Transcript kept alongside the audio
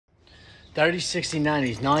30, 60,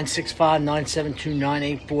 90s, 965, 972,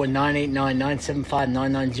 984, 989, 975,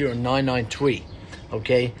 990, 993.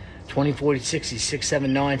 Okay? 20, 40, 60,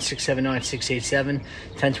 679, 679, 687,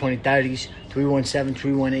 10, 20, 30s, 317,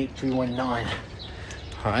 318, 319.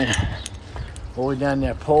 Alright? All the way down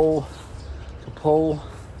there, pole to pole.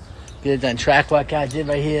 Get it done. Track like I did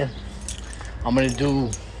right here. I'm going to do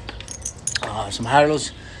some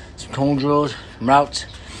hurdles, some cone drills, some routes.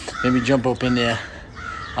 Maybe jump up in there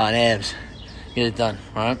on abs. Get it done.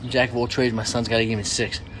 Alright? Jack of all trades. My son's got to give me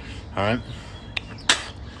 6. Alright?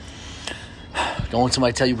 Don't let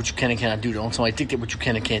somebody tell you what you can and cannot do. Don't let somebody dictate what you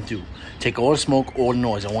can and can't do. Take all the smoke, all the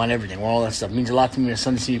noise. I want everything. I want all that stuff. It means a lot to me when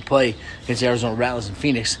Sunday see me play against the Arizona Rattlers in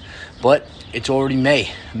Phoenix. But it's already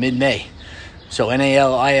May, mid-May. So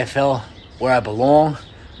NAL, IFL, where I belong,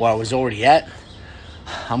 where I was already at,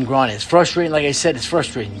 I'm grinding. It's frustrating. Like I said, it's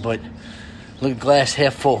frustrating. But look at glass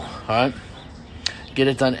half full. Alright? Get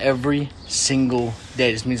it done every single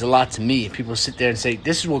day. This means a lot to me. People sit there and say,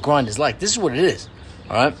 this is what grind is like. This is what it is.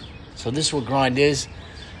 Alright? So this is what grind is.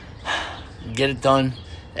 Get it done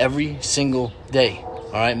every single day.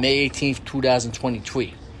 All right, May 18th,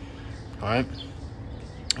 2023. All right,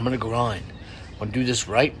 I'm going to grind. I'm going to do this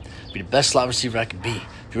right. Be the best slot receiver I can be.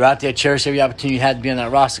 If you're out there, cherish every opportunity you had to be on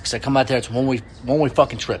that roster. Because I come out there, it's one-way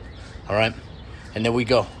fucking trip. All right, and there we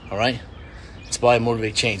go. All right, inspire,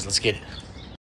 motivate, change. Let's get it.